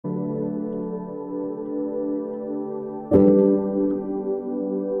Good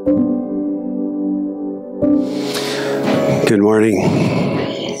morning.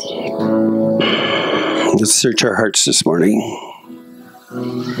 Let's search our hearts this morning.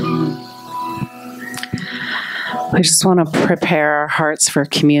 I just want to prepare our hearts for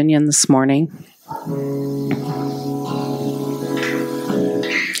communion this morning.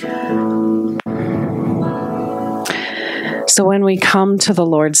 So when we come to the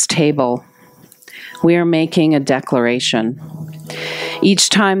Lord's table, we are making a declaration. Each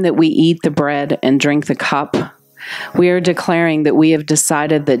time that we eat the bread and drink the cup, we are declaring that we have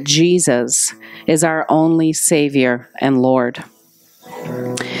decided that Jesus is our only Savior and Lord.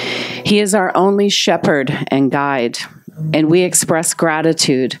 He is our only shepherd and guide, and we express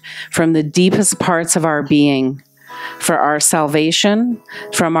gratitude from the deepest parts of our being for our salvation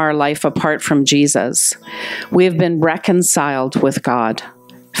from our life apart from Jesus. We have been reconciled with God.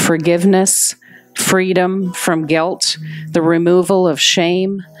 Forgiveness, freedom from guilt, the removal of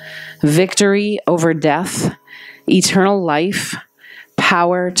shame, victory over death, eternal life,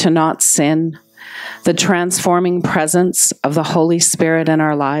 power to not sin, the transforming presence of the Holy Spirit in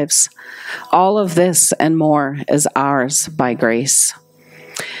our lives. All of this and more is ours by grace.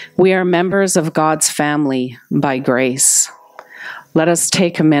 We are members of God's family by grace. Let us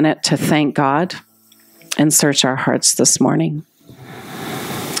take a minute to thank God and search our hearts this morning.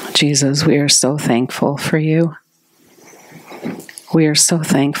 Jesus, we are so thankful for you. We are so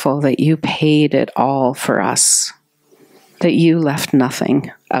thankful that you paid it all for us, that you left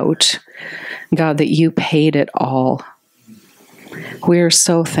nothing out. God, that you paid it all. We are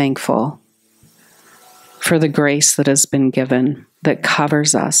so thankful for the grace that has been given that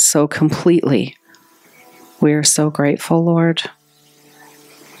covers us so completely. We are so grateful, Lord.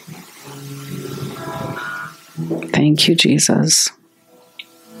 Thank you, Jesus.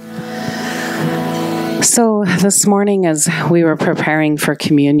 So this morning, as we were preparing for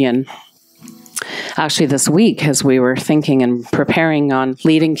communion, actually this week as we were thinking and preparing on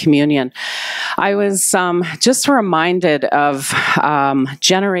leading communion, I was just reminded of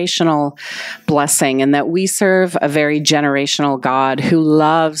generational blessing, and that we serve a very generational God who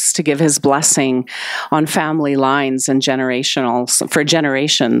loves to give his blessing on family lines and for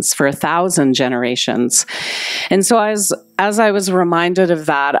generations, for 1,000 generations. And so as I was reminded of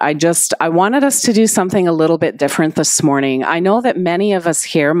that, I wanted us to do something a little bit different this morning. I know that many of us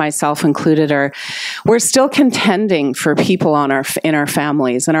here, myself included, we're still contending for people in our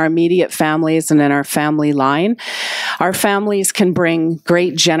families, in our immediate families and in our family line. Our families can bring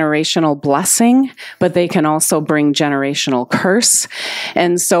great generational blessing, but they can also bring generational curse.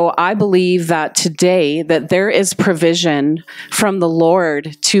 And so I believe that today that there is provision from the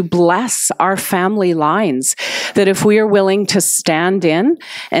Lord to bless our family lines, that if we are willing to stand in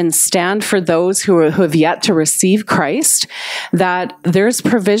and stand for those who have yet to receive Christ, that there's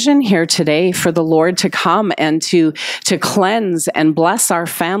provision here today for the Lord to come and to cleanse and bless our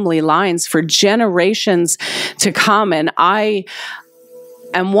family lines for generations to come. And I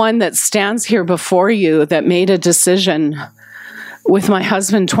am one that stands here before you that made a decision with my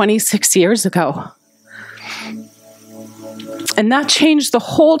husband 26 years ago. And that changed the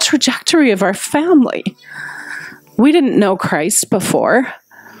whole trajectory of our family. We didn't know Christ before.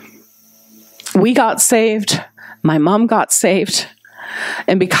 We got saved. My mom got saved.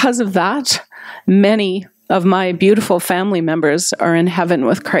 And because of that, many of my beautiful family members are in heaven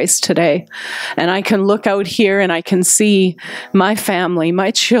with Christ today. And I can look out here and I can see my family,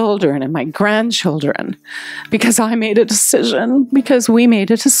 my children, and my grandchildren, because I made a decision, because we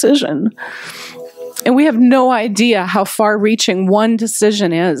made a decision. And we have no idea how far-reaching one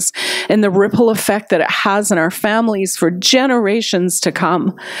decision is and the ripple effect that it has in our families for generations to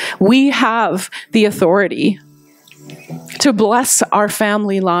come. We have the authority to bless our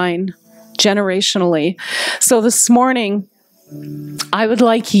family line generationally. So this morning, I would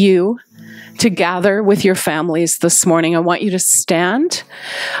like you to gather with your families this morning. I want you to stand.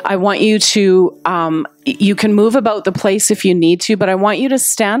 I want you to, you can move about the place if you need to, but I want you to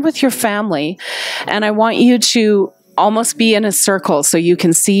stand with your family, and I want you to almost be in a circle so you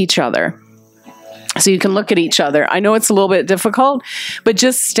can see each other. So you can look at each other. I know it's a little bit difficult, but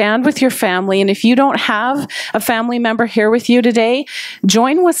just stand with your family. And if you don't have a family member here with you today,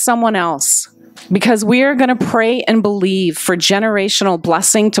 join with someone else, because we are going to pray and believe for generational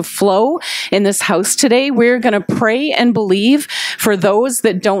blessing to flow in this house today. We're going to pray and believe for those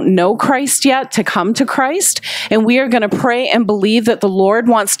that don't know Christ yet to come to Christ. And we are going to pray and believe that the Lord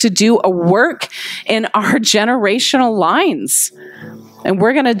wants to do a work in our generational lines. And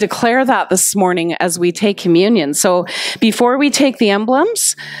we're going to declare that this morning as we take communion. So before we take the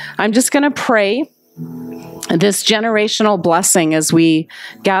emblems, I'm just going to pray this generational blessing as we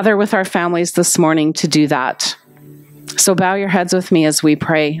gather with our families this morning to do that. So bow your heads with me as we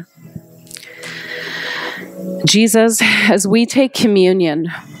pray. Jesus, as we take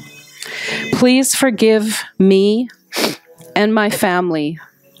communion, please forgive me and my family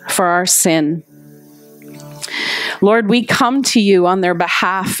for our sin. Lord, we come to you on their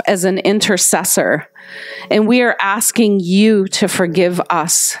behalf as an intercessor, and we are asking you to forgive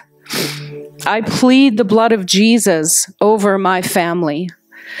us. I plead the blood of Jesus over my family,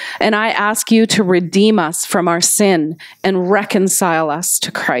 and I ask you to redeem us from our sin and reconcile us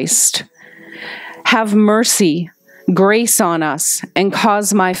to Christ. Have mercy, grace on us, and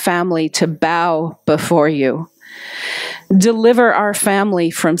cause my family to bow before you. Deliver our family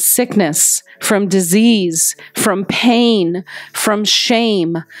from sickness, from disease, from pain, from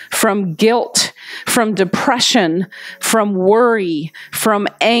shame, from guilt, from depression, from worry, from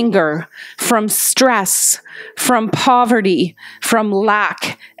anger, from stress, from poverty, from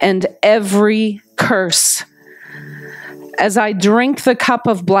lack, and every curse. As I drink the cup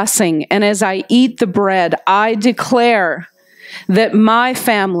of blessing and as I eat the bread, I declare that my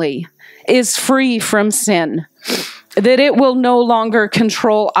family is free from sin, that it will no longer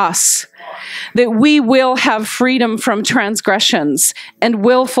control us, that we will have freedom from transgressions and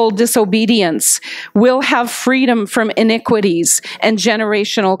willful disobedience. We'll have freedom from iniquities and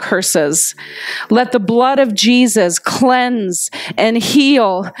generational curses. Let the blood of Jesus cleanse and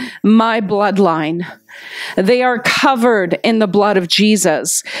heal my bloodline. They are covered in the blood of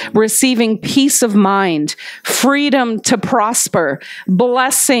Jesus, receiving peace of mind, freedom to prosper,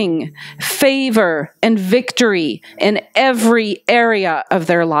 blessing, favor, and victory in every area of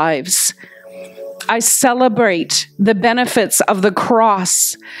their lives. I celebrate the benefits of the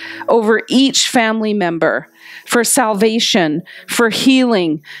cross over each family member for salvation, for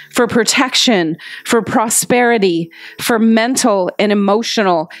healing, for protection, for prosperity, for mental and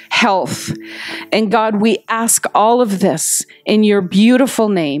emotional health. And God, we ask all of this in your beautiful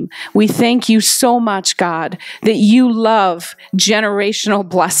name. We thank you so much, God, that you love generational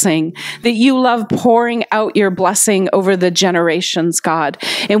blessing, that you love pouring out your blessing over the generations, God.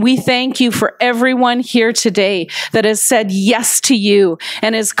 And we thank you for everyone here today that has said yes to you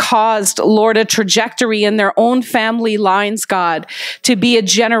and has caused, Lord, a trajectory in their own family lines, God, to be a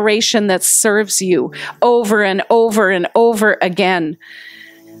generation that serves you over and over and over again.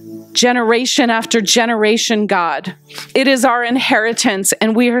 Generation after generation, God. It is our inheritance,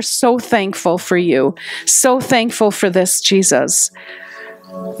 and we are so thankful for you. So thankful for this, Jesus.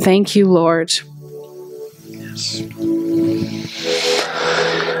 Thank you, Lord. Yes.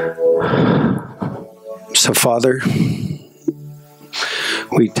 So, Father,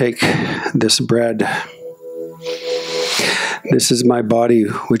 we take this bread. This is my body,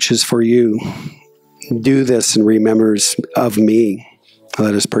 which is for you. Do this in remembrance of me.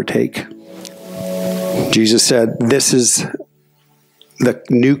 Let us partake. Jesus said, "This is the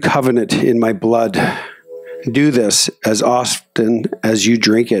new covenant in my blood. Do this as often as you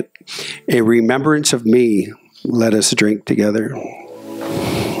drink it. In remembrance of me, let us drink together."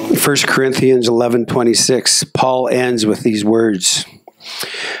 1 Corinthians 11:26, Paul ends with these words,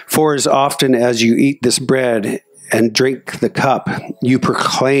 "For as often as you eat this bread and drink the cup, you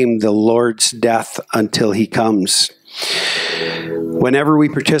proclaim the Lord's death until he comes." Whenever we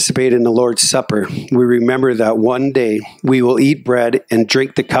participate in the Lord's Supper, we remember that one day we will eat bread and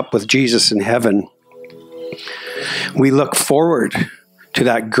drink the cup with Jesus in heaven. We look forward to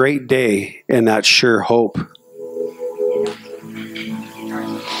that great day and that sure hope.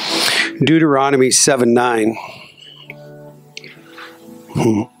 Deuteronomy 7:9.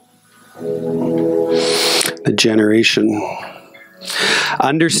 The generation.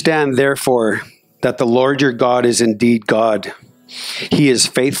 "Understand, therefore, that the Lord your God is indeed God. He is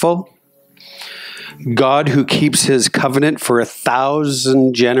faithful, God who keeps his covenant for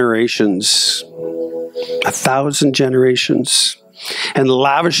 1,000 generations. 1,000 generations. And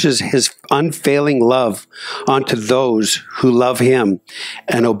lavishes his unfailing love onto those who love him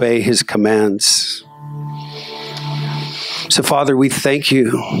and obey his commands." So, Father, we thank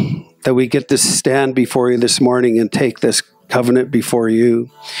you that we get to stand before you this morning and take this covenant before you.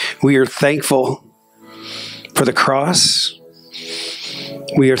 We are thankful for the cross.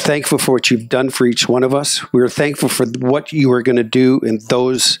 We are thankful for what you've done for each one of us. We are thankful for what you are going to do in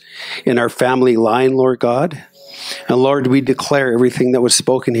those in our family line, Lord God. And Lord, we declare everything that was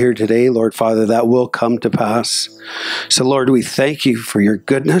spoken here today, Lord Father, that will come to pass. So Lord, we thank you for your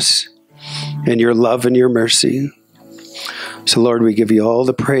goodness and your love and your mercy. So Lord, we give you all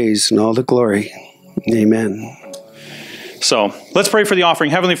the praise and all the glory. Amen. So let's pray for the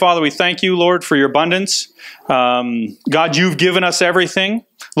offering. Heavenly Father, we thank you, Lord, for your abundance. God, you've given us everything.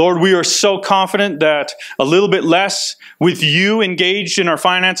 Lord, we are so confident that a little bit less with you engaged in our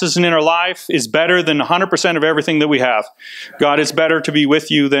finances and in our life is better than 100% of everything that we have. God, it's better to be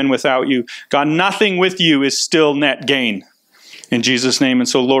with you than without you. God, nothing with you is still net gain. In Jesus' name. And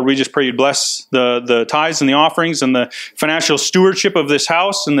so, Lord, we just pray you'd bless the tithes and the offerings and the financial stewardship of this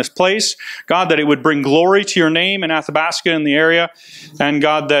house and this place. God, that it would bring glory to your name in Athabasca and the area. And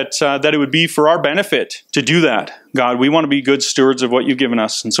God, that it would be for our benefit to do that. God, we want to be good stewards of what you've given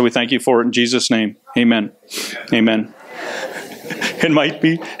us. And so we thank you for it in Jesus' name. Amen. Amen. It might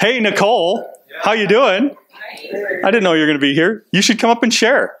be. Hey, Nicole, how you doing? I didn't know you were going to be here. You should come up and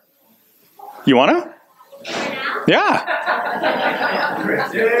share. You want to? Yeah.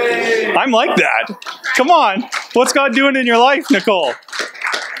 I'm like that. Come on. What's God doing in your life, Nicole?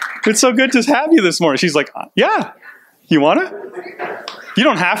 It's so good to have you this morning. She's like, yeah. You want to? You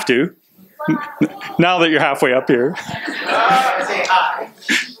don't have to. Now that you're halfway up here.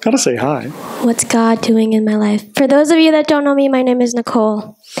 Gotta say hi. What's God doing in my life? For those of you that don't know me, my name is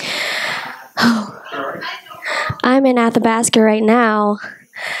Nicole. I'm in Athabasca right now.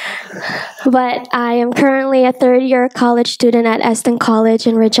 But I am currently a third-year college student at Eston College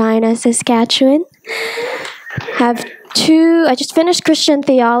in Regina, Saskatchewan. I just finished Christian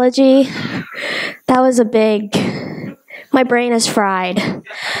theology. That was my brain is fried.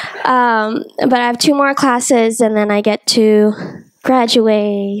 But I have 2 more classes and then I get to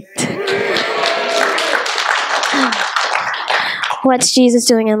graduate. What's Jesus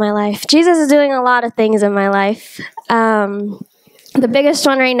doing in my life? Jesus is doing a lot of things in my life. The biggest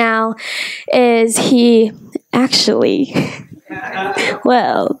one right now is he actually,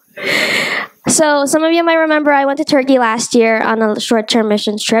 so some of you might remember I went to Turkey last year on a short-term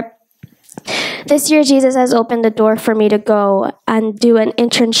missions trip. This year, Jesus has opened the door for me to go and do an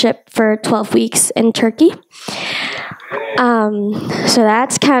internship for 12 weeks in Turkey. So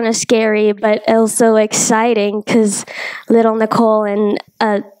that's kind of scary, but also exciting because little Nicole in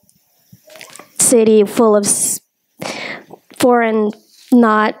a city full of foreign,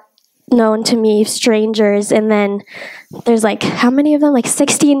 not known to me strangers, and then there's like, how many of them? Like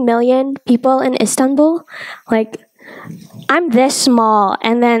 16 million people in Istanbul. Like, I'm this small,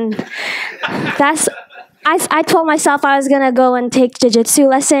 and then I told myself I was gonna go and take jiu-jitsu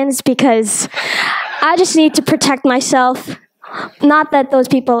lessons because I just need to protect myself. Not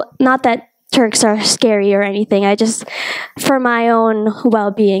that Turks are scary or anything. I just, for my own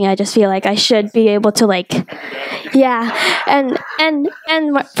well-being, I just feel like I should be able to and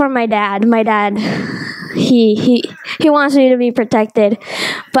for my dad, he wants me to be protected,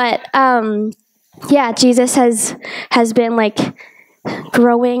 but Jesus has been like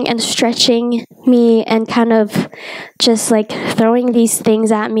growing and stretching me and kind of just like throwing these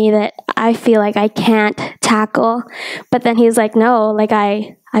things at me that I feel like I can't tackle. But then he's like, no, like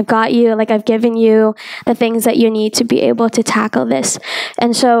I've got you, like I've given you the things that you need to be able to tackle this.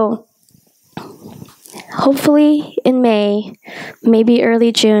 And so hopefully in May, maybe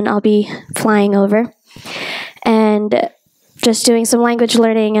early June, I'll be flying over and just doing some language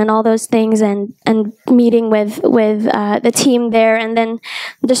learning and all those things, and meeting with the team there, and then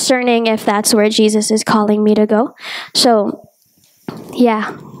discerning if that's where Jesus is calling me to go. So,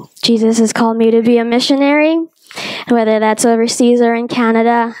 yeah, Jesus has called me to be a missionary, whether that's overseas or in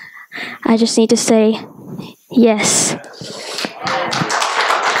Canada. I just need to say yes.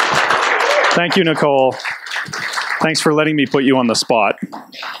 Thank you, Nicole. Thanks for letting me put you on the spot.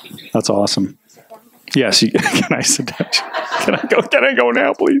 That's awesome. Yes, can I sit down? Can I go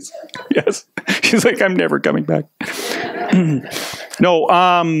now, please? Yes. She's like, I'm never coming back.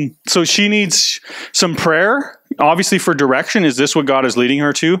 No, so she needs some prayer, obviously for direction. Is this what God is leading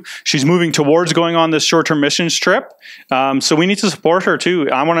her to? She's moving towards going on this short-term missions trip. So we need to support her too.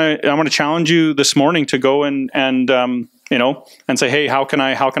 I want to challenge you this morning to go and say, hey, how can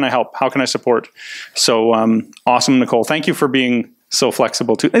I help? How can I support? So awesome, Nicole. Thank you for being so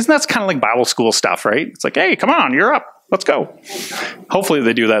flexible too. Isn't that kind of like Bible school stuff, right? It's like, hey, come on, you're up. Let's go. Hopefully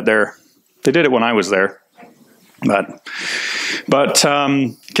they do that there. They did it when I was there. But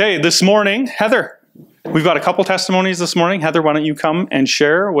okay, this morning, Heather, we've got a couple testimonies this morning. Heather, why don't you come and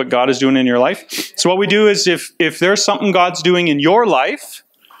share what God is doing in your life? So what we do is if there's something God's doing in your life,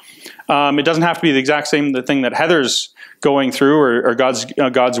 it doesn't have to be the exact same thing that Heather's going through or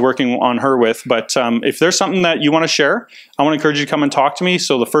God's working on her with. But if there's something that you want to share, I want to encourage you to come and talk to me.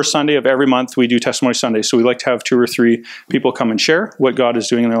 So the first Sunday of every month, we do Testimony Sunday. So we like to have 2 or 3 people come and share what God is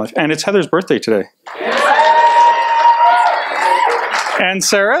doing in their life. And it's Heather's birthday today. And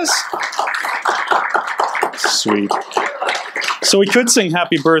Sarah's? Sweet. So we could sing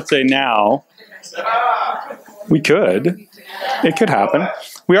happy birthday now. We could. It could happen.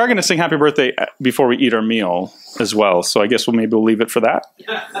 We are going to sing happy birthday before we eat our meal as well. So I guess we'll leave it for that.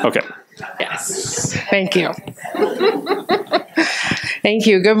 Okay. Yes. Thank you. Thank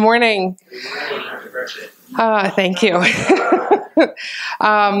you. Good morning. Thank you.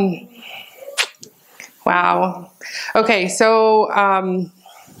 Wow. Okay, so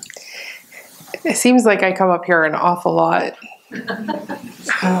it seems like I come up here an awful lot.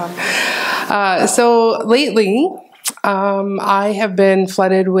 So lately, I have been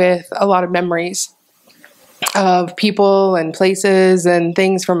flooded with a lot of memories of people and places and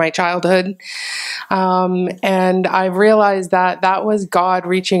things from my childhood. And I've realized that that was God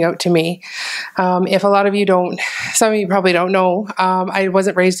reaching out to me. If a lot of you some of you probably don't know, I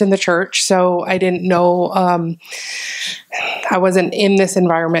wasn't raised in the church, so I didn't know, I wasn't in this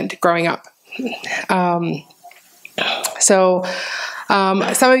environment growing up. So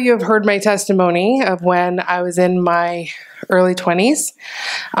some of you have heard my testimony of when I was in my early 20s,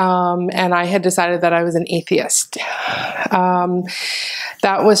 and I had decided that I was an atheist.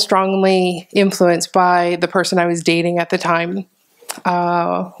 That was strongly influenced by the person I was dating at the time.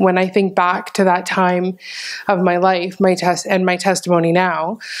 When I think back to that time of my life, my testimony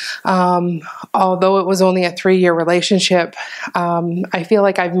now, although it was only a 3-year relationship, I feel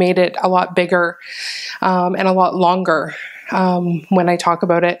like I've made it a lot bigger and a lot longer when I talk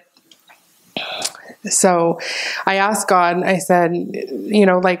about it. So I asked God, I said,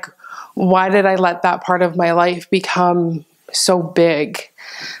 why did I let that part of my life become so big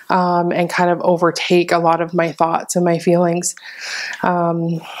and kind of overtake a lot of my thoughts and my feelings?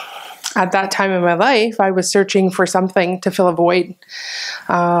 At that time in my life, I was searching for something to fill a void.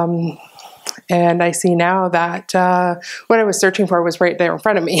 And I see now that what I was searching for was right there in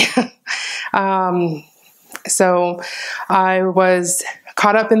front of me. So I was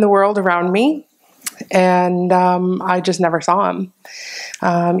caught up in the world around me, and I just never saw him,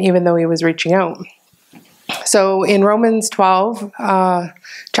 even though he was reaching out. So in Romans 12,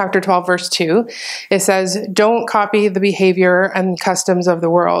 chapter 12, verse 2, it says, "Don't copy the behavior and customs of the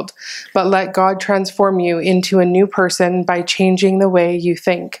world, but let God transform you into a new person by changing the way you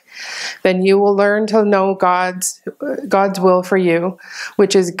think. Then you will learn to know God's will for you,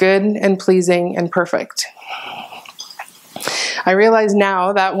 which is good and pleasing and perfect." I realize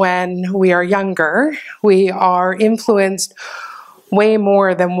now that when we are younger, we are influenced way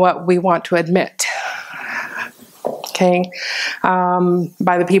more than what we want to admit. Okay,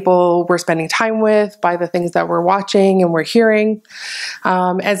 by the people we're spending time with, by the things that we're watching and we're hearing.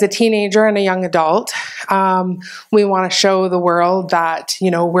 As a teenager and a young adult, we want to show the world that,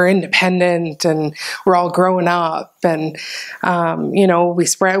 we're independent and we're all grown up, and,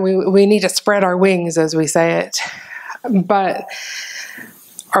 we need to spread our wings, as we say it. But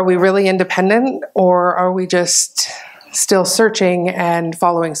are we really independent, or are we just still searching and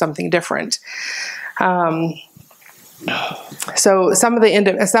following something different? So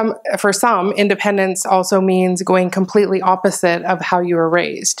for some, independence also means going completely opposite of how you were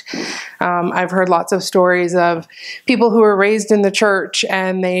raised. I've heard lots of stories of people who were raised in the church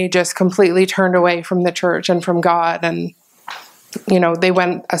and they just completely turned away from the church and from God, and they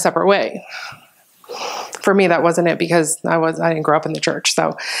went a separate way. For me, that wasn't it, because I didn't grow up in the church,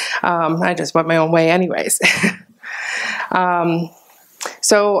 so I just went my own way anyways.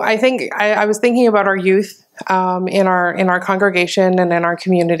 So I think I was thinking about our youth in our congregation and in our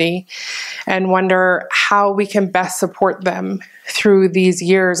community, and wonder how we can best support them through these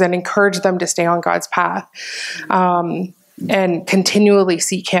years and encourage them to stay on God's path and continually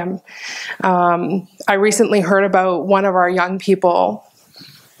seek Him. I recently heard about one of our young people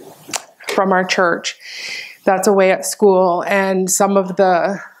from our church that's away at school, and some of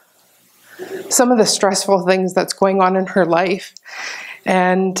the stressful things that's going on in her life.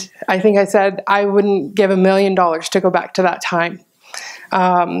 And I think I said I wouldn't give $1 million to go back to that time.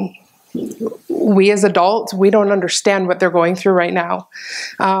 We as adults, we don't understand what they're going through right now.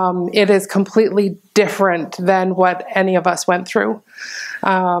 It is completely different than what any of us went through.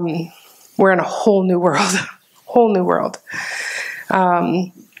 We're in a whole new world, whole new world.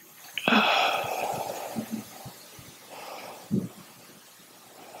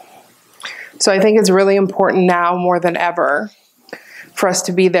 So I think it's really important now more than ever for us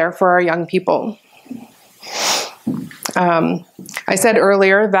to be there for our young people. I said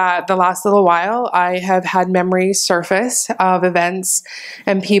earlier that the last little while I have had memories surface of events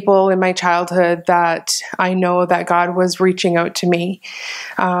and people in my childhood that I know that God was reaching out to me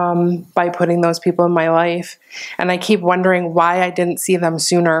by putting those people in my life. And I keep wondering why I didn't see them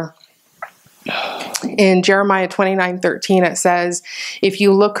sooner. In Jeremiah 29:13, it says, "If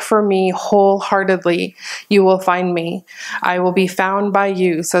you look for me wholeheartedly, you will find me. I will be found by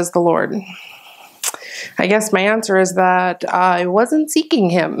you, says the Lord." I guess my answer is that I wasn't seeking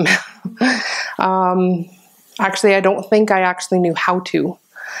him. Actually, I don't think I actually knew how to.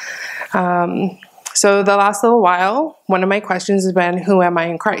 So the last little while, one of my questions has been, who am I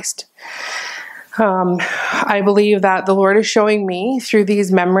in Christ? I believe that the Lord is showing me through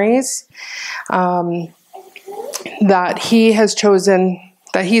these memories that He's chosen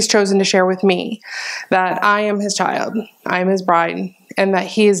to share with me that I am His child, I am His bride, and that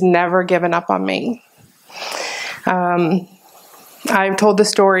He has never given up on me. I've told the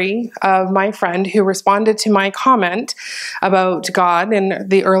story of my friend who responded to my comment about God in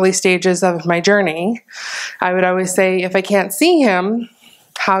the early stages of my journey. I would always say, if I can't see Him,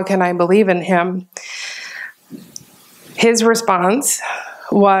 how can I believe in Him? His response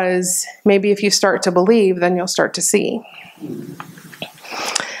was, maybe if you start to believe, then you'll start to see.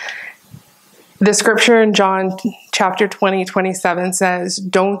 The scripture in John chapter 20:27 says,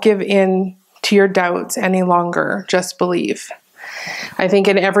 "Don't give in to your doubts any longer, just believe." I think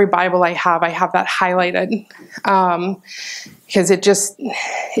in every Bible I have that highlighted, because it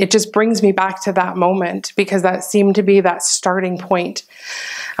just brings me back to that moment, because that seemed to be that starting point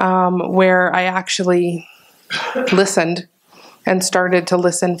where I actually listened and started to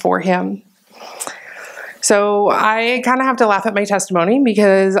listen for Him. So I kind of have to laugh at my testimony,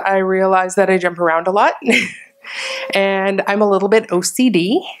 because I realize that I jump around a lot and I'm a little bit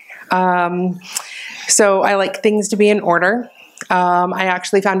OCD. So I like things to be in order. I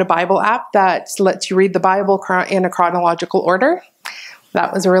actually found a Bible app that lets you read the Bible in a chronological order.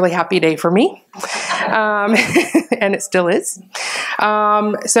 That was a really happy day for me. And it still is.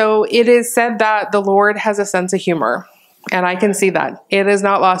 So it is said that the Lord has a sense of humor. And I can see that. It is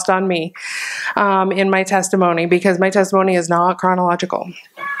not lost on me in my testimony, because my testimony is not chronological.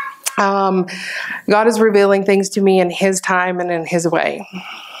 God is revealing things to me in His time and in His way.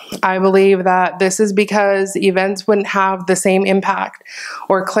 I believe that this is because events wouldn't have the same impact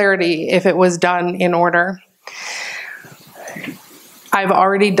or clarity if it was done in order. I've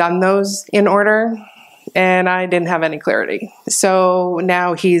already done those in order, and I didn't have any clarity. So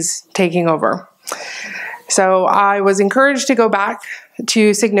now He's taking over. So I was encouraged to go back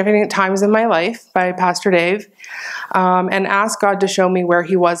to significant times in my life by Pastor Dave and ask God to show me where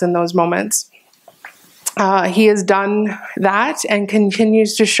He was in those moments. He has done that and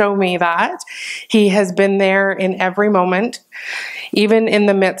continues to show me that. He has been there in every moment. Even in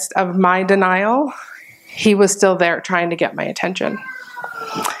the midst of my denial, He was still there trying to get my attention.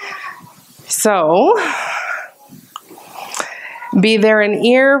 So, be there an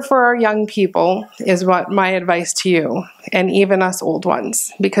ear for our young people is what my advice to you, and even us old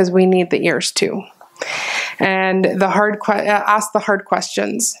ones, because we need the ears too. And ask the hard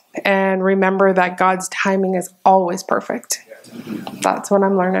questions, and remember that God's timing is always perfect. That's what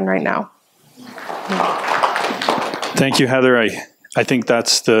I'm learning right now. Thank you, Heather. I think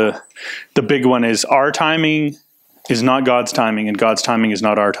that's the big one, is our timing is not God's timing, and God's timing is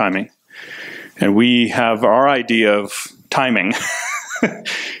not our timing. And we have our idea of timing.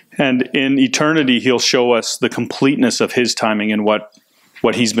 And in eternity, He'll show us the completeness of His timing and what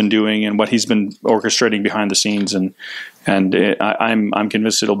He's been doing and what He's been orchestrating behind the scenes, and I'm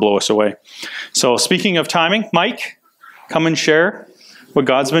convinced it'll blow us away. So speaking of timing, Mike, come and share what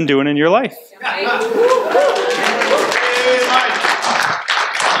God's been doing in your life.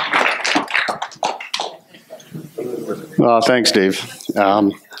 Well, thanks, Dave.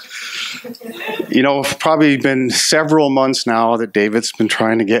 Probably been several months now that David's been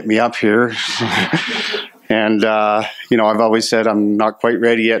trying to get me up here. And, I've always said I'm not quite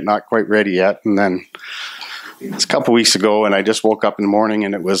ready yet. And then it's a couple weeks ago, and I just woke up in the morning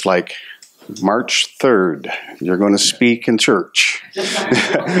and it was like, March 3rd, you're going to speak in church.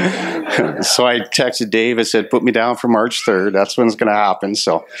 So I texted Dave. I said, put me down for March 3rd. That's when it's going to happen.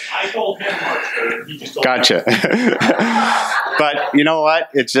 So I told him March 3rd. He just told gotcha. But you know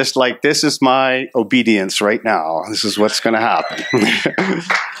what? It's just like, this is my obedience right now. This is what's going to happen.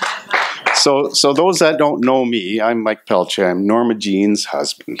 So those that don't know me, I'm Mike Pelche. I'm Norma Jean's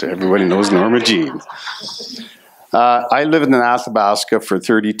husband. Everybody knows Norma Jean. I lived in Athabasca for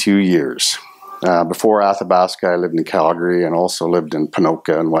 32 years. Before Athabasca, I lived in Calgary and also lived in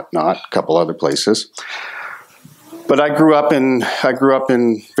Ponoka and whatnot, a couple other places. But I grew up in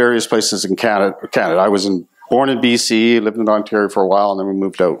various places in Canada. I was born in BC, lived in Ontario for a while, and then we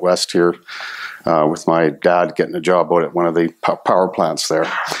moved out west here with my dad getting a job out at one of the power plants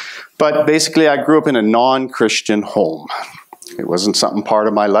there. But basically, I grew up in a non-Christian home. It wasn't something part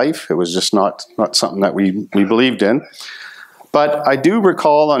of my life. It was just not something that we believed in. But I do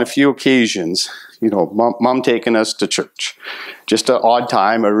recall on a few occasions, Mom taking us to church. Just an odd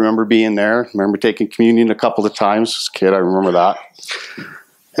time. I remember being there. I remember taking communion a couple of times as a kid. I remember that.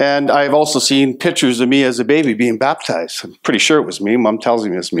 And I've also seen pictures of me as a baby being baptized. I'm pretty sure it was me. Mom tells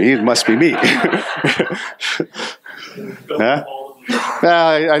me it's me. It must be me. Yeah?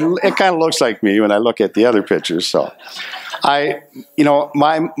 It kind of looks like me when I look at the other pictures. So, my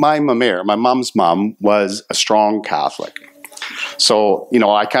mom's mom was a strong Catholic. So,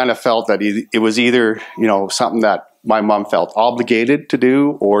 I kind of felt that it was either, something that my mom felt obligated to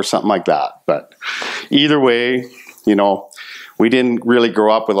do or something like that. But either way, we didn't really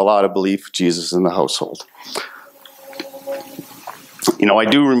grow up with a lot of belief of Jesus in the household. I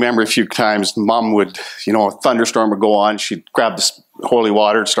do remember a few times Mom would, a thunderstorm would go on. She'd grab the holy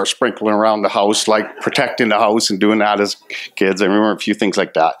water and start sprinkling around the house, like protecting the house and doing that as kids. I remember a few things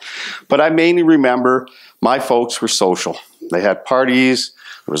like that. But I mainly remember my folks were social. They had parties.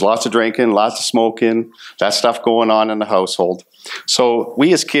 There was lots of drinking, lots of smoking, that stuff going on in the household. So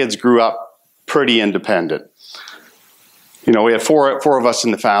we as kids grew up pretty independent. We had four of us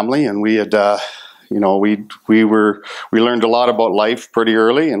in the family, and we had, we learned a lot about life pretty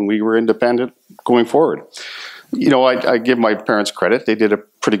early, and we were independent going forward. I give my parents credit. They did a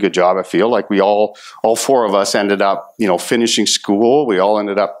pretty good job, I feel. Like all four of us ended up, finishing school. We all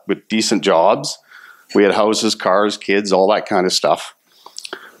ended up with decent jobs. We had houses, cars, kids, all that kind of stuff.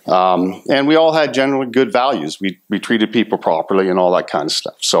 And we all had generally good values. We treated people properly and all that kind of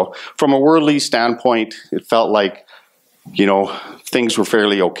stuff. So from a worldly standpoint, it felt like, things were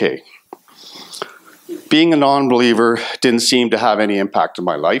fairly okay. Being a non-believer didn't seem to have any impact on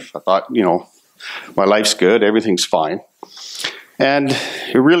my life. I thought, my life's good, everything's fine. And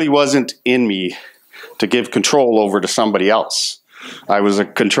it really wasn't in me to give control over to somebody else. I was a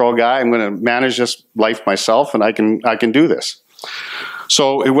control guy. I'm going to manage this life myself, and I can do this.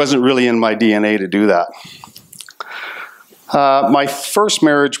 So it wasn't really in my DNA to do that. My first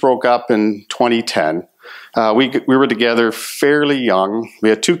marriage broke up in 2010. We were together fairly young. We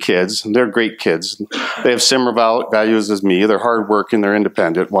had 2 kids, and they're great kids. They have similar values as me. They're hardworking, they're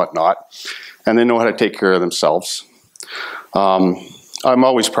independent, whatnot, and they know how to take care of themselves. I'm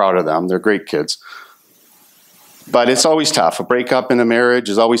always proud of them. They're great kids. But it's always tough. A breakup in a marriage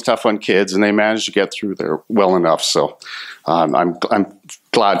is always tough on kids, and they manage to get through there well enough. So I'm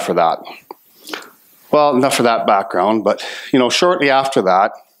glad for that. Well, enough of that background. But shortly after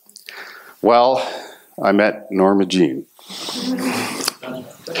that, I met Norma Jean,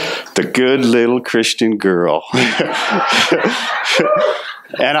 the good little Christian girl.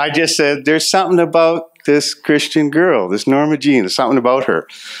 And I just said, there's something about this Christian girl, this Norma Jean, there's something about her.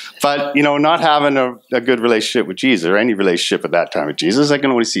 But, not having a good relationship with Jesus, or any relationship at that time with Jesus, I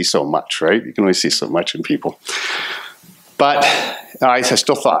can only see so much, right? You can only see so much in people. But I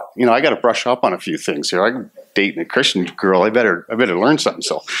still thought, I got to brush up on a few things here. I'm dating a Christian girl. I better learn something.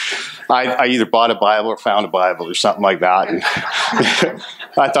 So I either bought a Bible or found a Bible or something like that. And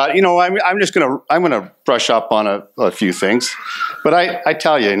I thought, I'm gonna brush up on a few things. But I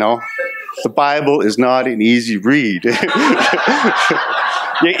tell you, the Bible is not an easy read.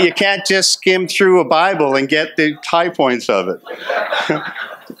 You can't just skim through a Bible and get the high points of it.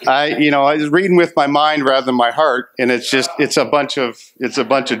 I was reading with my mind rather than my heart, and it's a bunch of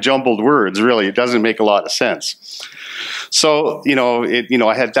jumbled words. Really, it doesn't make a lot of sense. So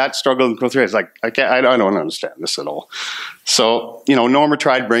I had that struggle to go through. I was like, I don't understand this at all. So Norma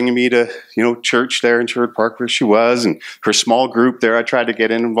tried bringing me to church there in Sherwood Park where she was, and her small group there. I tried to get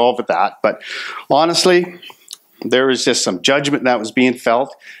involved with that, but honestly, there was just some judgment that was being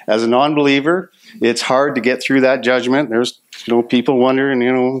felt. As a non-believer, it's hard to get through that judgment. There's people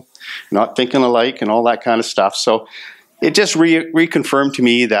wondering, not thinking alike and all that kind of stuff. So it just reconfirmed to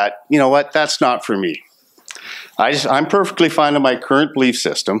me that, that's not for me. I'm perfectly fine in my current belief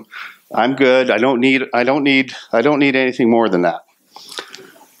system. I'm good. I don't need anything more than that.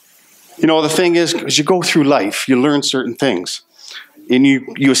 The thing is, as you go through life, you learn certain things. And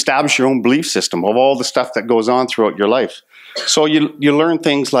you establish your own belief system of all the stuff that goes on throughout your life. So you learn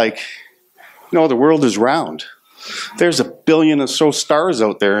things like, the world is round. There's 1 billion or so stars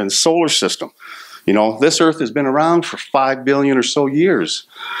out there in the solar system. This Earth has been around for 5 billion or so years.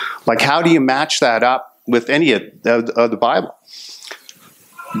 Like, how do you match that up with any of the Bible?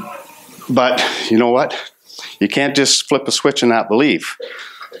 But you know what? You can't just flip a switch in that belief.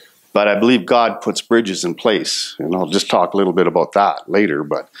 But I believe God puts bridges in place, and I'll just talk a little bit about that later,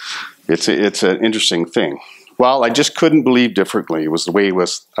 but it's an interesting thing. Well, I just couldn't believe differently. It was the way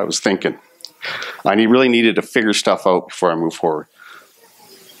I was thinking. I really needed to figure stuff out before I moved forward.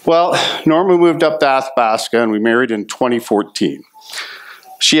 Well, Norma moved up to Athabasca, and we married in 2014.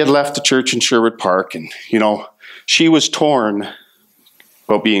 She had left the church in Sherwood Park, and, she was torn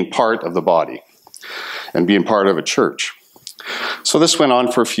about being part of the body and being part of a church. So this went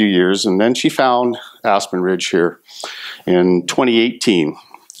on for a few years, and then she found Aspen Ridge here in 2018.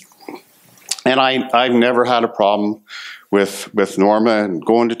 And I've never had a problem with Norma and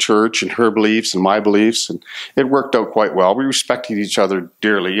going to church and her beliefs and my beliefs, and it worked out quite well. We respected each other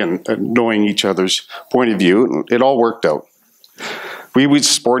dearly and knowing each other's point of view, and it all worked out. We would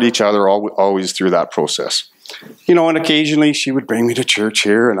support each other always through that process. And occasionally she would bring me to church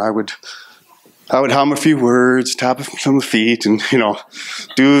here, and I would hum a few words, tap some of the feet, and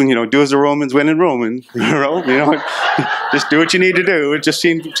do as the Romans went in Roman. Just do what you need to do. It just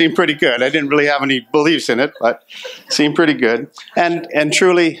seemed pretty good. I didn't really have any beliefs in it, but it seemed pretty good. And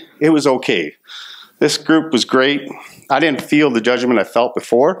truly, it was okay. This group was great. I didn't feel the judgment I felt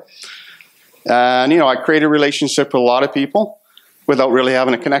before. And I created a relationship with a lot of people without really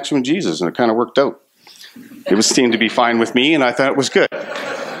having a connection with Jesus, and it kind of worked out. It seemed to be fine with me, and I thought it was good.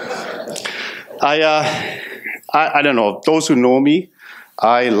 I don't know. Those who know me,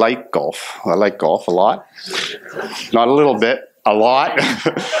 I like golf. I like golf a lot. Not a little bit, a lot.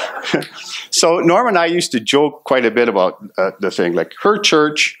 So Norma and I used to joke quite a bit about the thing. Like, her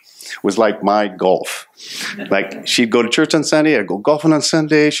church was like my golf. Like, she'd go to church on Sunday, I'd go golfing on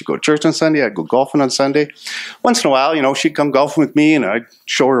Sunday. She'd go to church on Sunday, I'd go golfing on Sunday. Once in a while, she'd come golfing with me, and I'd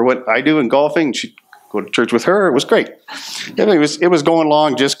show her what I do in golfing, and she'd go to church with her. It was great. It was going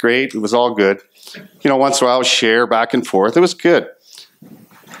along just great. It was all good. Once in a while, share back and forth. It was good.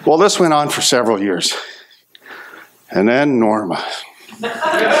 Well, this went on for several years. And then Norma.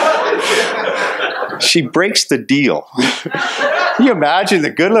 She breaks the deal. Can you imagine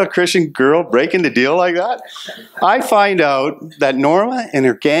the good little Christian girl breaking the deal like that? I find out that Norma and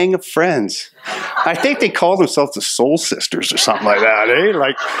her gang of friends, I think they call themselves the Soul Sisters or something like that, eh?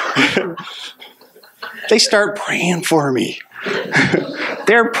 Like, they start praying for me.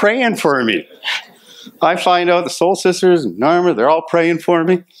 They're praying for me. I find out the Soul Sisters and Norma, they're all praying for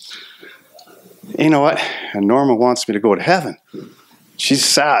me. You know what? And Norma wants me to go to heaven. She's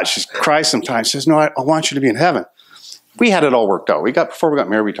sad. She cries sometimes. She says, no, I want you to be in heaven. We had it all worked out. Before we got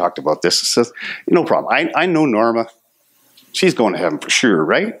married, we talked about this. It says, no problem. I know Norma. She's going to heaven for sure,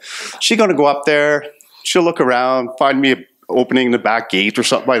 right? She's going to go up there. She'll look around, find me an opening in the back gate or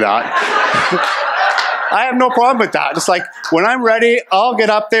something like that. I have no problem with that. It's like, when I'm ready, I'll get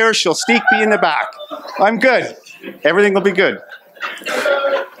up there. She'll sneak me in the back. I'm good. Everything will be good.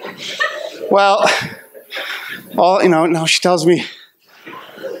 Well, now she tells me,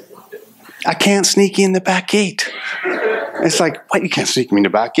 I can't sneak you in the back gate. It's like, what? You can't sneak me in the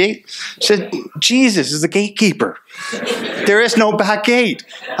back gate? She said, Jesus is the gatekeeper. There is no back gate.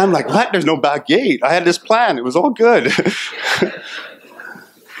 I'm like, what? There's no back gate. I had this plan. It was all good.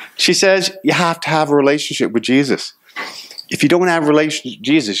 She says, you have to have a relationship with Jesus. If you don't have a relationship with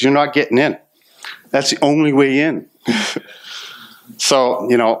Jesus, you're not getting in. That's the only way in. So,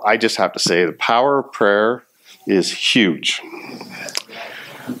 I just have to say the power of prayer is huge.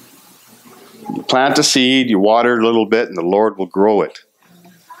 You plant a seed, you water it a little bit, and the Lord will grow it.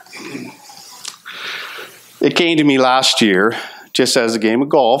 It came to me last year, just as a game of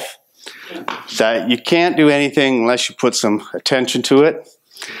golf, that you can't do anything unless you put some attention to it.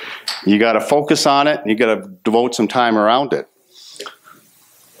 You got to focus on it, and you got to devote some time around it.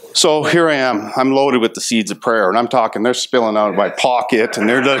 So here I am. I'm loaded with the seeds of prayer, and I'm talking, they're spilling out of my pocket, and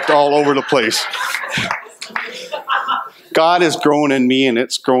they're just all over the place. God is growing in me, and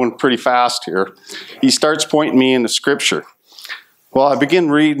it's growing pretty fast here. He starts pointing me into Scripture. Well, I begin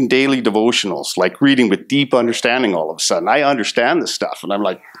reading daily devotionals, like reading with deep understanding all of a sudden. I understand this stuff, and I'm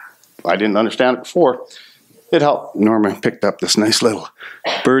like, I didn't understand it before. It helped. Norma picked up this nice little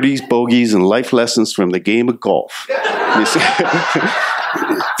birdies, bogeys, and life lessons from the game of golf.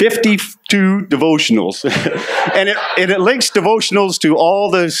 52 devotionals. and it links devotionals to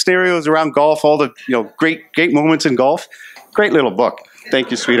all the stereos around golf, all the great moments in golf. Great little book. Thank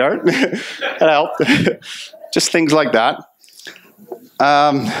you, sweetheart. That helped. Just things like that.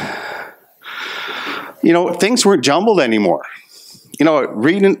 Things weren't jumbled anymore.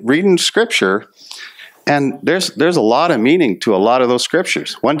 Reading Scripture, and there's a lot of meaning to a lot of those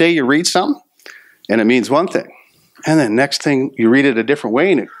Scriptures. One day you read something, and it means one thing. And then next thing, you read it a different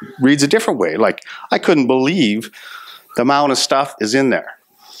way, and it reads a different way. Like, I couldn't believe the amount of stuff is in there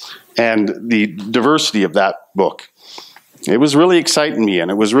and the diversity of that book. It was really exciting me,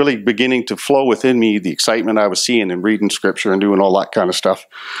 and it was really beginning to flow within me, the excitement I was seeing in reading Scripture and doing all that kind of stuff.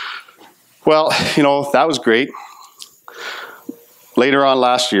 Well, that was great. Later on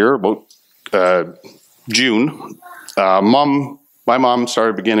last year, about June, my mom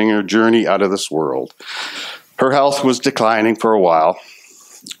started beginning her journey out of this world. Her health was declining for a while.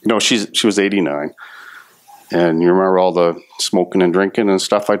 She was 89. And you remember all the smoking and drinking and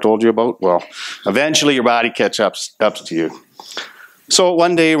stuff I told you about? Well, eventually your body catch up to you. So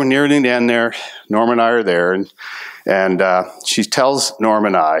one day we're nearing the end there. Norm and I are there, and she tells Norm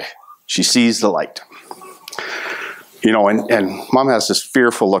and I she sees the light. And Mom has this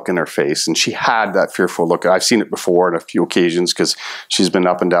fearful look in her face, and she had that fearful look. I've seen it before on a few occasions because she's been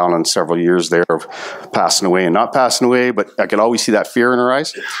up and down on several years there of passing away and not passing away, but I could always see that fear in her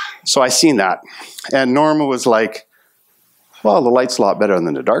eyes. So I seen that. And Norma was like, well, the light's a lot better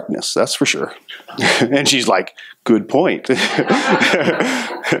than the darkness, that's for sure. And she's like, good point.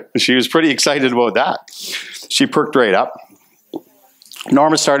 She was pretty excited about that. She perked right up.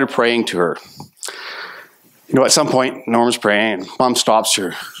 Norma started praying to her. At some point, Norma's praying, and Mom stops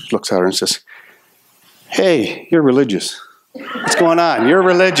her, looks at her and says, hey, you're religious. What's going on? You're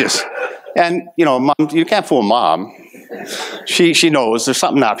religious. And, Mom, you can't fool Mom. She knows there's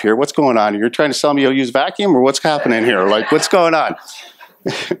something up here. What's going on? You're trying to tell me you'll use vacuum, or what's happening here? Like, what's going on?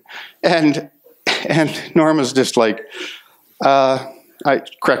 And Norma's just like, I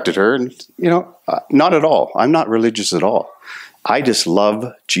corrected her, and, not at all. I'm not religious at all. I just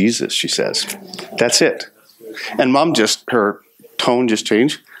love Jesus, she says. That's it. And Mom her tone just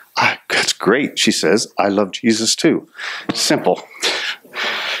changed. That's great, she says. I love Jesus too. Simple.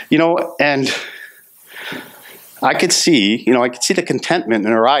 And I could see the contentment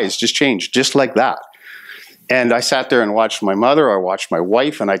in her eyes just change, just like that. And I sat there and watched my mother, I watched my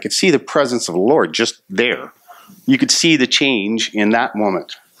wife, and I could see the presence of the Lord just there. You could see the change in that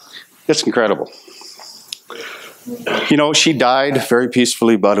moment. It's incredible. She died very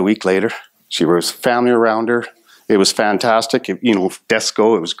peacefully about a week later. She was family around her. It was fantastic. Deaths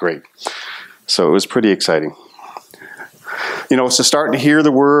go, it was great. So it was pretty exciting. So starting to hear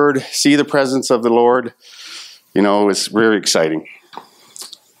the word, see the presence of the Lord, it's very exciting.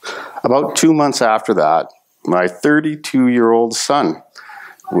 About 2 months after that, my 32-year-old son,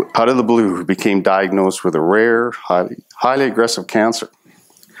 out of the blue, became diagnosed with a rare, highly aggressive cancer.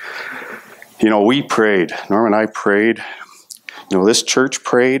 We prayed. Norm and I prayed. This church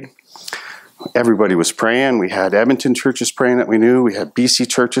prayed. Everybody was praying. We had Edmonton churches praying that we knew. We had BC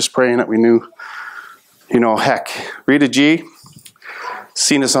churches praying that we knew. Heck, Rita G.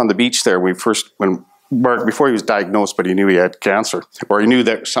 seen us on the beach there. When Mark, before he was diagnosed, but he knew he had cancer, or he knew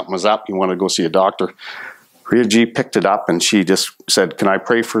that something was up. He wanted to go see a doctor. Rita G. picked it up and she just said, can I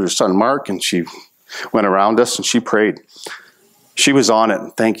pray for your son Mark? And she went around us and she prayed. She was on it,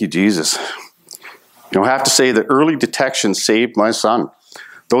 and thank you, Jesus. I have to say that early detection saved my son.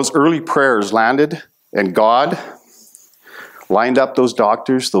 Those early prayers landed, and God lined up those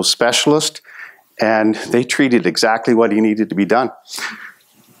doctors, those specialists, and they treated exactly what he needed to be done.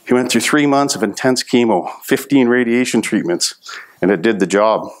 He went through 3 months of intense chemo, 15 radiation treatments, and it did the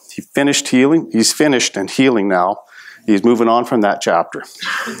job. He finished healing. He's finished and healing now. He's moving on from that chapter.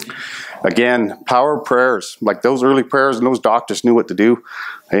 Again, power of prayers. Like those early prayers, and those doctors knew what to do.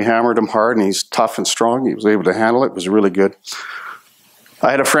 They hammered him hard, and he's tough and strong. He was able to handle it. It was really good. I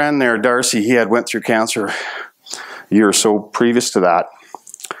had a friend there, Darcy. He had went through cancer a year or so previous to that.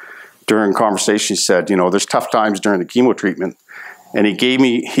 During conversation, he said, there's tough times during the chemo treatment. And he gave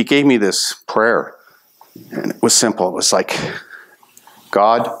me this prayer. And it was simple. It was like,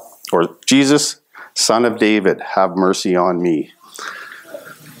 God, or Jesus, Son of David, have mercy on me.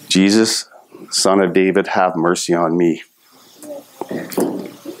 Jesus, Son of David, have mercy on me.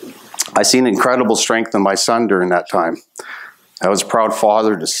 I seen incredible strength in my son during that time. I was a proud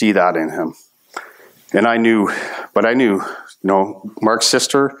father to see that in him. And I knew, Mark's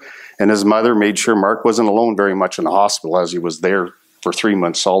sister and his mother made sure Mark wasn't alone very much in the hospital, as he was there for 3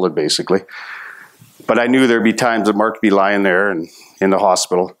 months solid, basically. But I knew there'd be times that Mark would be lying there and in the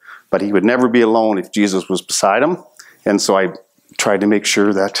hospital, but he would never be alone if Jesus was beside him. And so I tried to make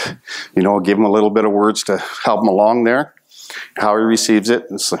sure that, give him a little bit of words to help him along there, how he receives it.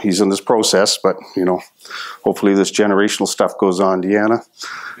 And so he's in this process, but, hopefully this generational stuff goes on, Deanna,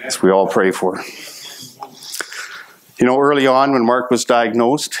 as we all pray for. Early on when Mark was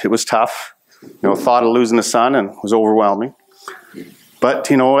diagnosed, it was tough. Thought of losing a son and was overwhelming. But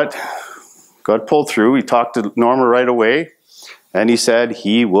you know what? God pulled through. He talked to Norma right away, and he said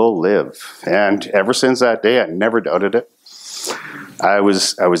he will live. And ever since that day, I never doubted it. I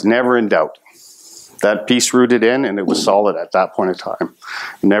was never in doubt. That piece rooted in, and it was solid at that point in time.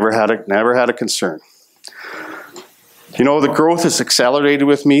 Never had a concern. The growth has accelerated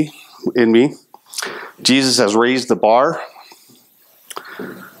with me in me. Jesus has raised the bar.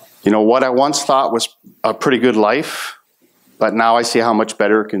 You know, what I once thought was a pretty good life, but now I see how much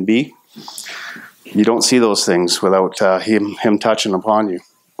better it can be. You don't see those things without him touching upon you.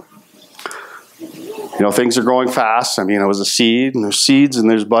 You know, things are growing fast. I mean, I was a seed, and there's seeds, and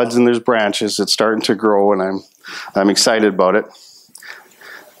there's buds, and there's branches. It's starting to grow, and I'm excited about it.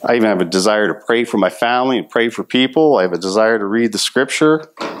 I even have a desire to pray for my family and pray for people. I have a desire to read the scripture.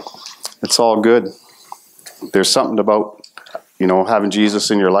 It's all good. There's something about, you know, having Jesus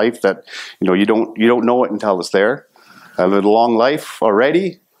in your life that, you know, you don't know it until it's there. I lived a long life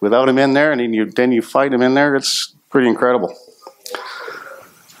already without him in there, and then you find him in there. It's pretty incredible.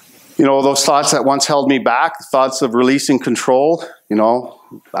 You know, those thoughts that once held me back, thoughts of releasing control, you know,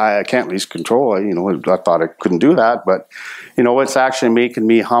 I can't release control. I thought I couldn't do that, but, you know, it's actually making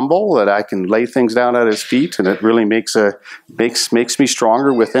me humble that I can lay things down at his feet, and it really makes me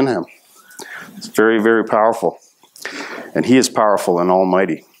stronger within him. It's very, very powerful. And he is powerful and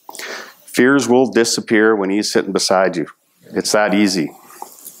almighty. Fears will disappear when he's sitting beside you. It's that easy.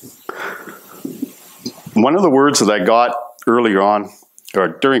 One of the words that I got earlier on, or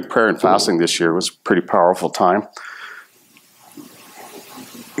during prayer and fasting this year, was a pretty powerful time.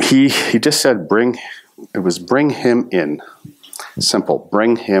 He just said, bring him in. Simple,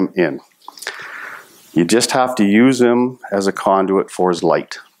 bring him in. You just have to use him as a conduit for his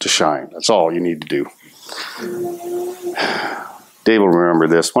light to shine. That's all you need to do. Dave will remember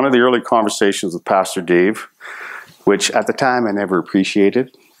this. One of the early conversations with Pastor Dave, which at the time I never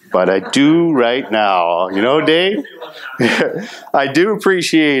appreciated, but I do right now. You know, Dave? I do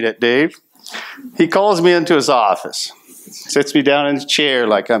appreciate it, Dave. He calls me into his office, sits me down in his chair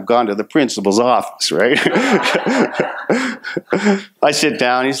like I've gone to the principal's office, right? I sit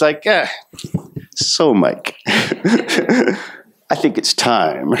down. He's like, so, Mike, I think it's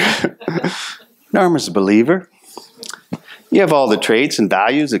time. Norma's a believer. You have all the traits and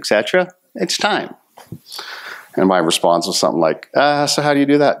values, etc. It's time. And my response was something like, so how do you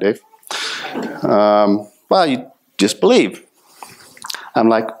do that, Dave? Well, you just believe. I'm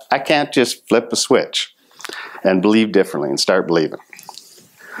like, I can't just flip a switch and believe differently and start believing.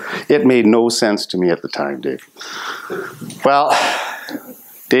 It made no sense to me at the time, Dave. Well,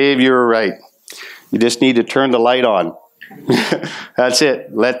 Dave, you were right. You just need to turn the light on. That's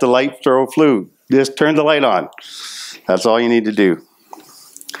it. Let the light throw flu. Just turn the light on. That's all you need to do.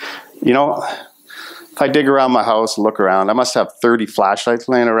 You know, if I dig around my house and look around, I must have 30 flashlights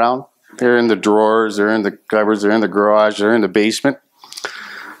laying around. They're in the drawers, they're in the cupboards, they're in the garage, they're in the basement.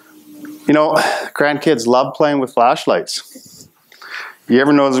 You know, grandkids love playing with flashlights. You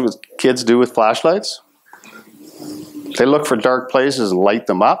ever notice what kids do with flashlights? They look for dark places and light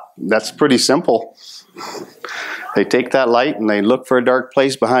them up. That's pretty simple. They take that light and they look for a dark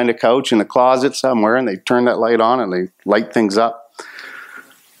place behind a couch in a closet somewhere, and they turn that light on and they light things up.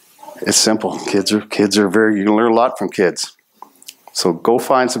 It's simple. Kids are very, you can learn a lot from kids. So go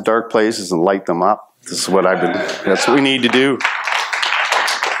find some dark places and light them up. That's what we need to do.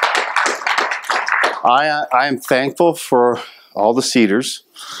 I am thankful for all the Cedars,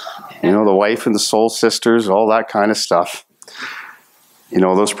 you know, the wife and the soul sisters, all that kind of stuff. You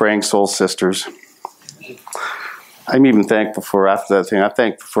know, those praying soul sisters. I'm even thankful for, after that thing, I'm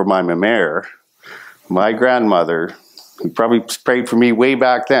thankful for my mère, my grandmother, who probably prayed for me way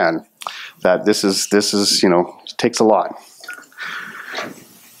back then, that this is, you know, it takes a lot.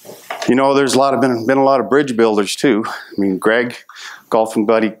 You know, there's been a lot of bridge builders too. I mean, Greg, golfing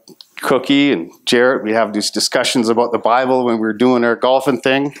buddy Cookie, and Jarrett, we have these discussions about the Bible when we're doing our golfing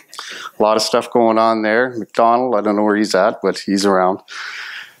thing. A lot of stuff going on there. McDonald, I don't know where he's at, but he's around.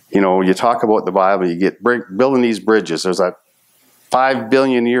 You know, you talk about the Bible, you get building these bridges. There's a 5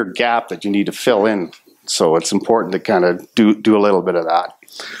 billion year gap that you need to fill in. So it's important to kind of do a little bit of that.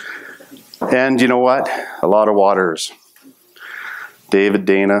 And you know what? A lot of waters. David,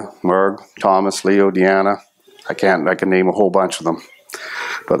 Dana, Merg, Thomas, Leo, Deanna. I can name a whole bunch of them.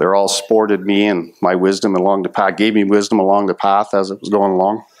 But they're all supported me and my wisdom along the path, gave me wisdom along the path as it was going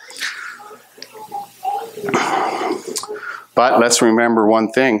along. But let's remember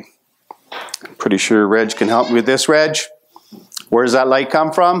one thing. I'm pretty sure Reg can help me with this. Reg, where does that light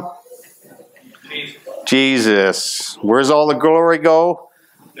come from? Jesus. Where's all the glory go?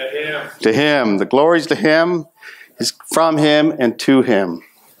 To him. To him. The glory's to him, is from him and to him.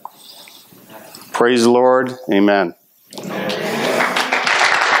 Praise the Lord. Amen.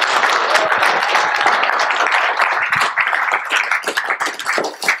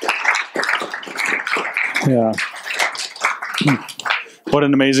 Yeah. What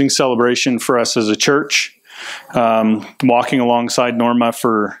an amazing celebration for us as a church. Walking alongside Norma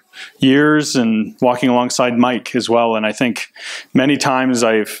for years and walking alongside Mike as well. And I think many times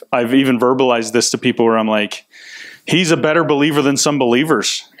I've even verbalized this to people where I'm like, he's a better believer than some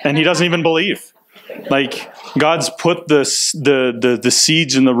believers, and he doesn't even believe. Like, God's put the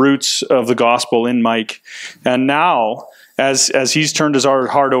seeds and the roots of the gospel in Mike, and now as he's turned his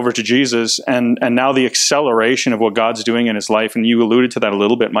heart over to Jesus, and now the acceleration of what God's doing in his life, and you alluded to that a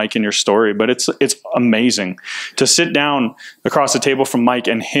little bit, Mike, in your story, but it's amazing to sit down across the table from Mike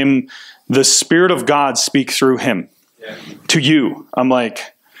and him, the Spirit of God speak through him to you. I'm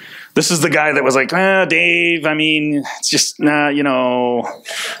like, this is the guy that was like, Dave, I mean, it's just,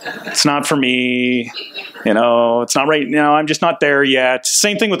 it's not for me. It's not right now. I'm just not there yet.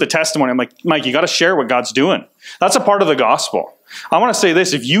 Same thing with the testimony. I'm like, Mike, you got to share what God's doing. That's a part of the gospel. I want to say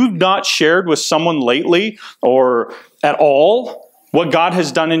this. If you've not shared with someone lately or at all what God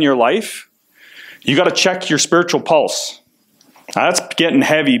has done in your life, you got to check your spiritual pulse. That's getting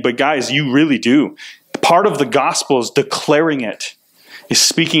heavy, but guys, you really do. Part of the gospel is declaring it, is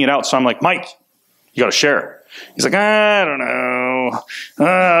speaking it out. So I'm like, Mike, you got to share. He's like, I don't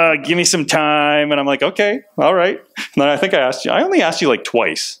know. Give me some time. And I'm like, okay, all right. And then I think I only asked you like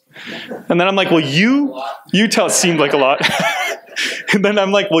twice. And then I'm like, well, you tell, it seemed like a lot. And then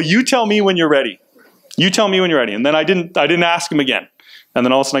I'm like, well, you tell me when you're ready. You tell me when you're ready. And then I didn't ask him again. And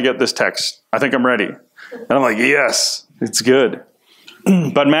then all of a sudden I get this text. I think I'm ready. And I'm like, yes, it's good.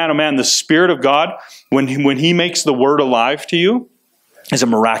 But man, oh man, the Spirit of God, when he makes the word alive to you, is a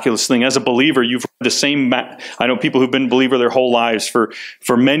miraculous thing. As a believer, you've heard the same, I know people who've been a believer their whole lives for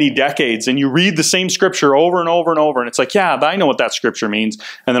many decades, and you read the same scripture over and over and over, and it's like, yeah, I know what that scripture means.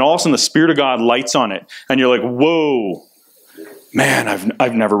 And then all of a sudden the Spirit of God lights on it, and you're like, whoa, man,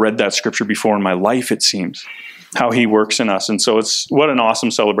 I've never read that scripture before in my life, it seems, how he works in us. And so what an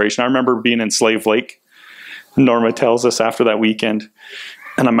awesome celebration. I remember being in Slave Lake. Norma tells us after that weekend,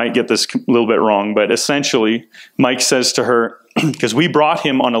 and I might get this a little bit wrong, but essentially Mike says to her, because we brought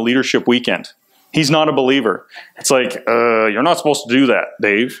him on a leadership weekend. He's not a believer. It's like, you're not supposed to do that,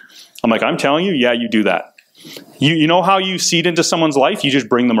 Dave. I'm like, I'm telling you, yeah, you do that. You know how you seed into someone's life? You just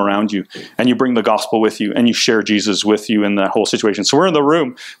bring them around you, and you bring the gospel with you, and you share Jesus with you in that whole situation. So we're in the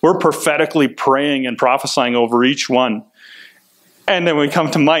room. We're prophetically praying and prophesying over each one. And then we come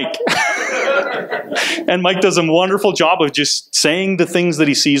to Mike. And Mike does a wonderful job of just saying the things that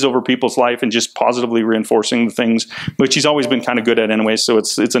he sees over people's life and just positively reinforcing the things, which he's always been kind of good at anyway, so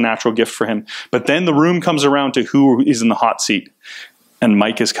it's a natural gift for him. But then the room comes around to who is in the hot seat. And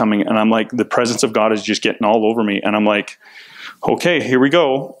Mike is coming, and I'm like, the presence of God is just getting all over me. And I'm like, okay, here we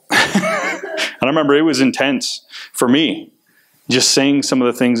go. And I remember it was intense for me, just saying some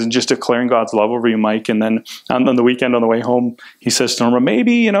of the things and just declaring God's love over you, Mike. And then on the weekend on the way home, he says to Norma,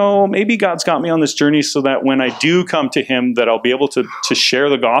 maybe God's got me on this journey so that when I do come to him, that I'll be able to share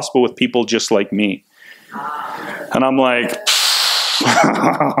the gospel with people just like me. And I'm like,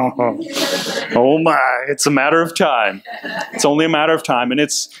 oh my, it's a matter of time. It's only a matter of time. And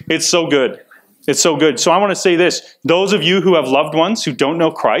it's so good. It's so good. So I want to say this. Those of you who have loved ones who don't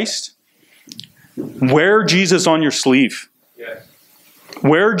know Christ, wear Jesus on your sleeve.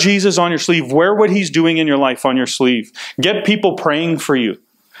 Wear Jesus on your sleeve. Wear what he's doing in your life on your sleeve. Get people praying for you,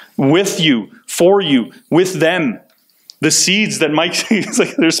 with you, for you, with them. The seeds that Mike sees,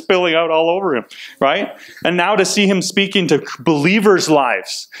 like they're spilling out all over him, right? And now to see him speaking to believers'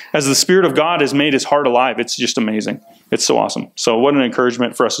 lives as the Spirit of God has made his heart alive, it's just amazing. It's so awesome. So what an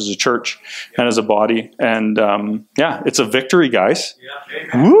encouragement for us as a church and as a body. And yeah, it's a victory, guys.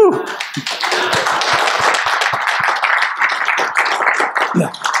 Yeah. Woo!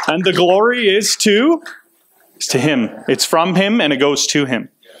 And the glory is to him. It's from him and it goes to him.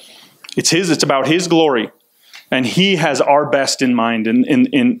 It's about his glory. And he has our best in mind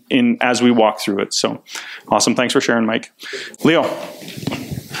in as we walk through it. So awesome. Thanks for sharing, Mike. Leo.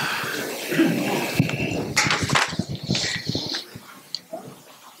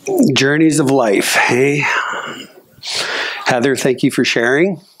 Journeys of life, hey? Heather, thank you for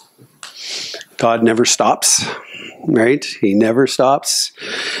sharing. God never stops, right? He never stops.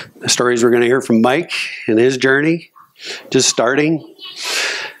 The stories we're going to hear from Mike and his journey, just starting.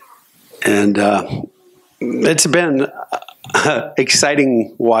 And it's been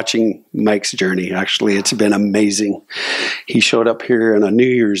exciting watching Mike's journey, actually. It's been amazing. He showed up here on a New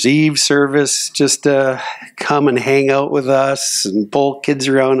Year's Eve service just to come and hang out with us and pull kids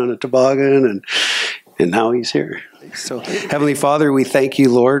around on a toboggan, and now he's here. So, Heavenly Father, we thank you,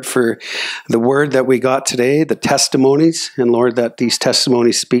 Lord, for the word that we got today, the testimonies, and Lord, that these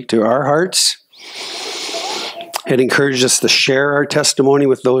testimonies speak to our hearts. It encouraged us to share our testimony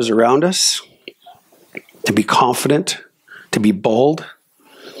with those around us, to be confident, to be bold,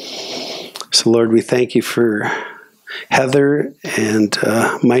 So, Lord, we thank you for Heather and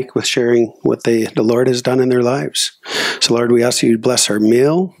Mike with sharing what the Lord has done in their lives. So, Lord, we ask you to bless our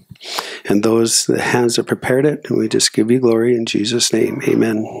meal and the hands that prepared it. And we just give you glory in Jesus' name.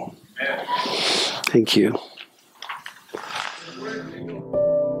 Amen. Thank you.